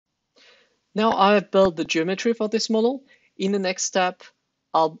Now I have built the geometry for this model. In the next step,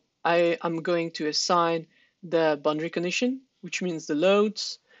 I'm going to assign the boundary condition, which means the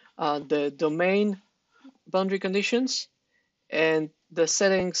loads, the domain boundary conditions, and the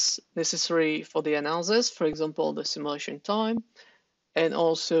settings necessary for the analysis, for example, the simulation time, and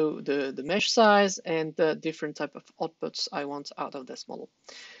also the mesh size and the different type of outputs I want out of this model.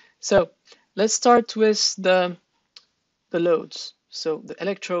 So let's start with the loads, so the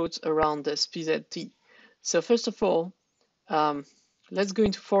electrodes around this PZT. So first of all, let's go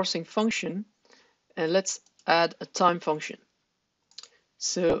into forcing function and let's add a time function.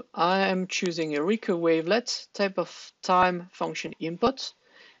 So I am choosing a Rico wavelet type of time function input,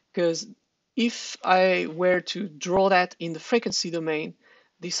 because if I were to draw that in the frequency domain,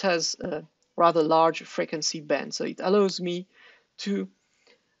 this has a rather large frequency band. So it allows me to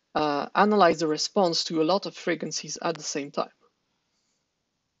analyze the response to a lot of frequencies at the same time.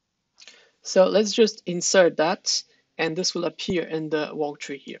 So let's just insert that, and this will appear in the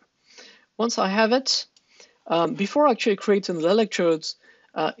walkthrough here. Once I have it, before actually creating the electrodes,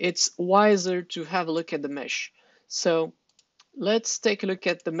 it's wiser to have a look at the mesh. So let's take a look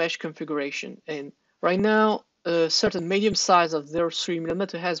at the mesh configuration. And right now, a certain medium size of 0.3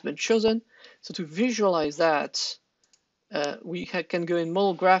 millimeter has been chosen. So to visualize that, we can go in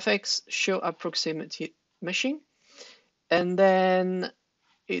model graphics, show approximate meshing, and then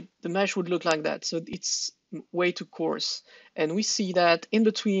the mesh would look like that. So it's way too coarse. And we see that in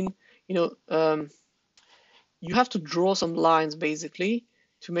between, you have to draw some lines basically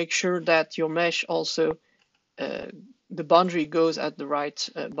to make sure that your mesh also, the boundary goes at the right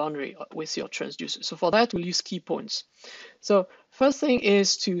boundary with your transducer. So for that, we'll use keypoints. So first thing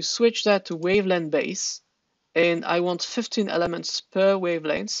is to switch that to wavelength base. And I want 15 elements per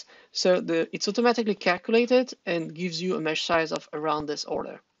wavelength. So it's automatically calculated and gives you a mesh size of around this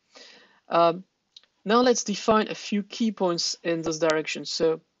order. Now let's define a few key points in this direction.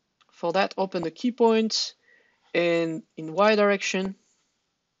 So for that, open the key point, and in Y direction,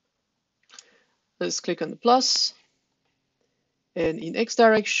 let's click on the plus. And in X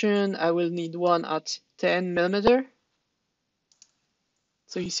direction, I will need one at 10 millimeter.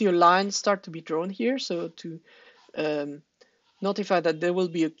 So you see a line start to be drawn here. So to notify that there will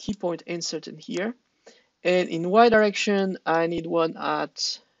be a key point inserted here. And in Y direction, I need one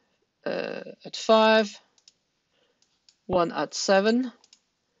at 5, one at 7,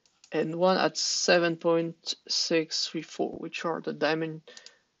 and one at 7.634, which are the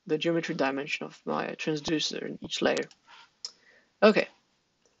geometry dimension of my transducer in each layer. Okay,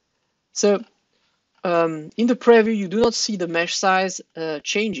 so in the preview, you do not see the mesh size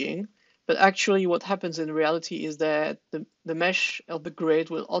changing, but actually what happens in reality is that the mesh of the grid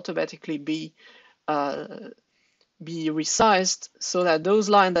will automatically be resized so that those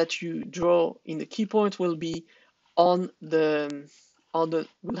lines that you draw in the key point will be will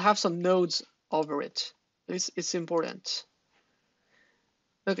have some nodes over it. It's important.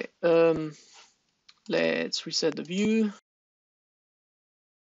 Okay, let's reset the view.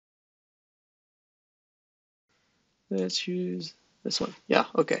 Let's use this one. Yeah,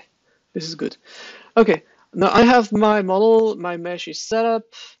 okay, this is good. Okay, now I have my model, my mesh is set up.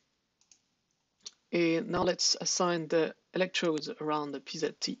 And now let's assign the electrodes around the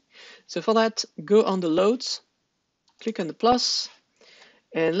PZT. So for that, go on the loads, click on the plus,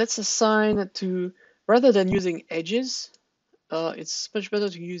 and let's assign it to, rather than using edges, it's much better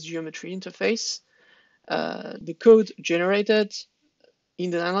to use geometry interface. The code generated in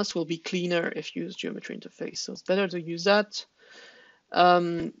the analysis will be cleaner if you use geometry interface. So it's better to use that.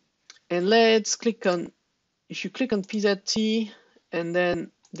 And let's click on, if you click on PZT and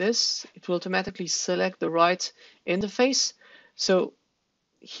then this, it will automatically select the right interface. So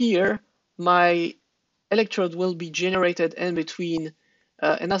here, my electrode will be generated in between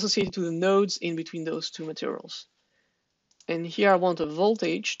and associated to the nodes in between those two materials. And here I want a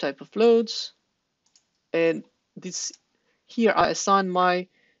voltage type of loads. And this here I assign my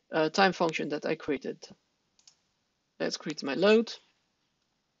time function that I created. Let's create my load.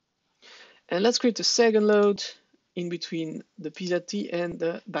 And let's create a second load in between the PZT and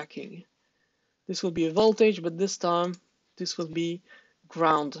the backing. This will be a voltage, but this time this will be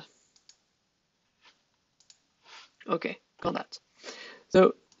ground. Okay, got that.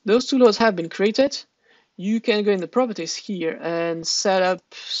 So those two loads have been created. You can go in the properties here and set up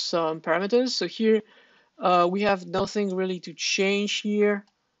some parameters. So here we have nothing really to change here.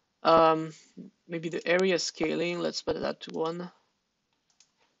 Maybe the area scaling, let's put that to 1.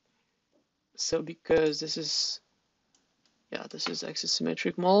 So because this is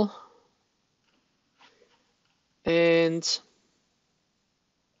axisymmetric model. And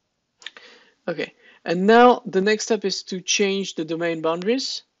Okay, and now the next step is to change the domain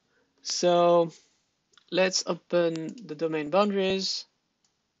boundaries. So let's open the domain boundaries.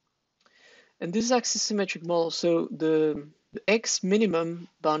 And this is axis symmetric model. So the X minimum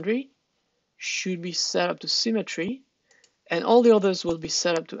boundary should be set up to symmetry, and all the others will be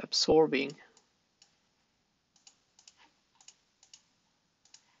set up to absorbing.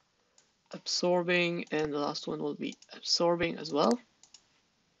 Absorbing, and the last one will be absorbing as well,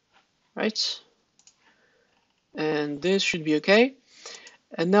 right? And this should be okay.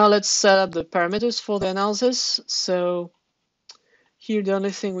 And now let's set up the parameters for the analysis. So here the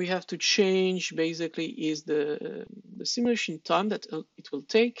only thing we have to change basically is the simulation time that it will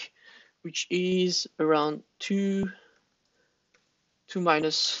take, which is around 2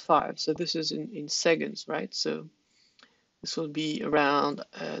 minus 5. So this is in seconds, right? So this will be around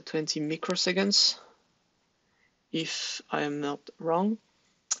 20 microseconds, if I am not wrong.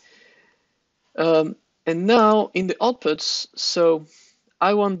 And now in the outputs, so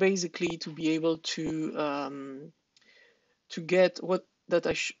I want basically to be able to get what that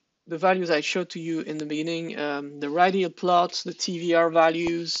the values I showed to you in the beginning, the radial plots, the TVR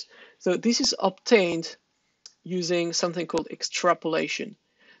values. So this is obtained using something called extrapolation.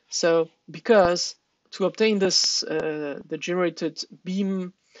 So because to obtain this, the generated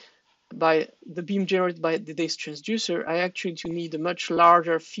beam generated by today's transducer, I actually need a much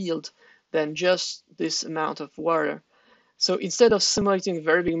larger field than just this amount of water. So instead of simulating a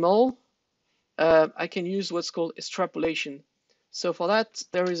very big model, I can use what's called extrapolation. So for that,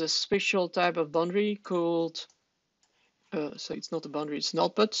 there is a special type of boundary called, so it's not a boundary, it's an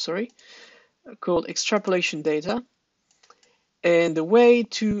output, sorry, called extrapolation data. And the way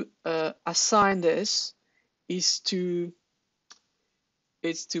to assign this is to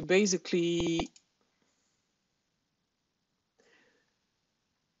basically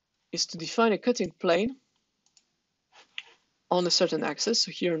define a cutting plane on a certain axis,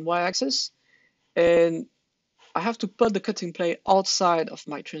 so here on y-axis, and I have to put the cutting plane outside of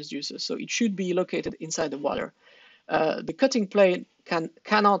my transducer, so it should be located inside the water. The cutting plane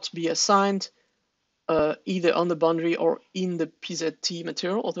cannot be assigned either on the boundary or in the PZT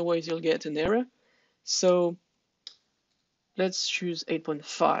material, otherwise you'll get an error. So let's choose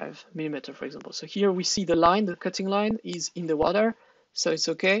 8.5 millimeter, for example. So here we see the line, the cutting line is in the water, so it's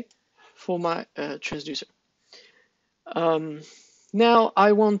okay for my transducer. Now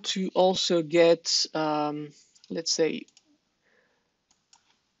I want to also get, let's say,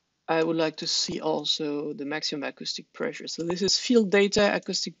 I would like to see also the maximum acoustic pressure. So this is field data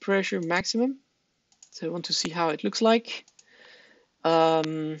acoustic pressure maximum. So I want to see how it looks like.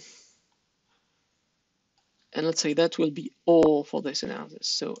 And let's say that will be all for this analysis.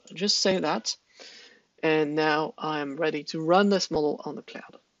 So I'll just say that. And now I'm ready to run this model on the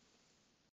cloud.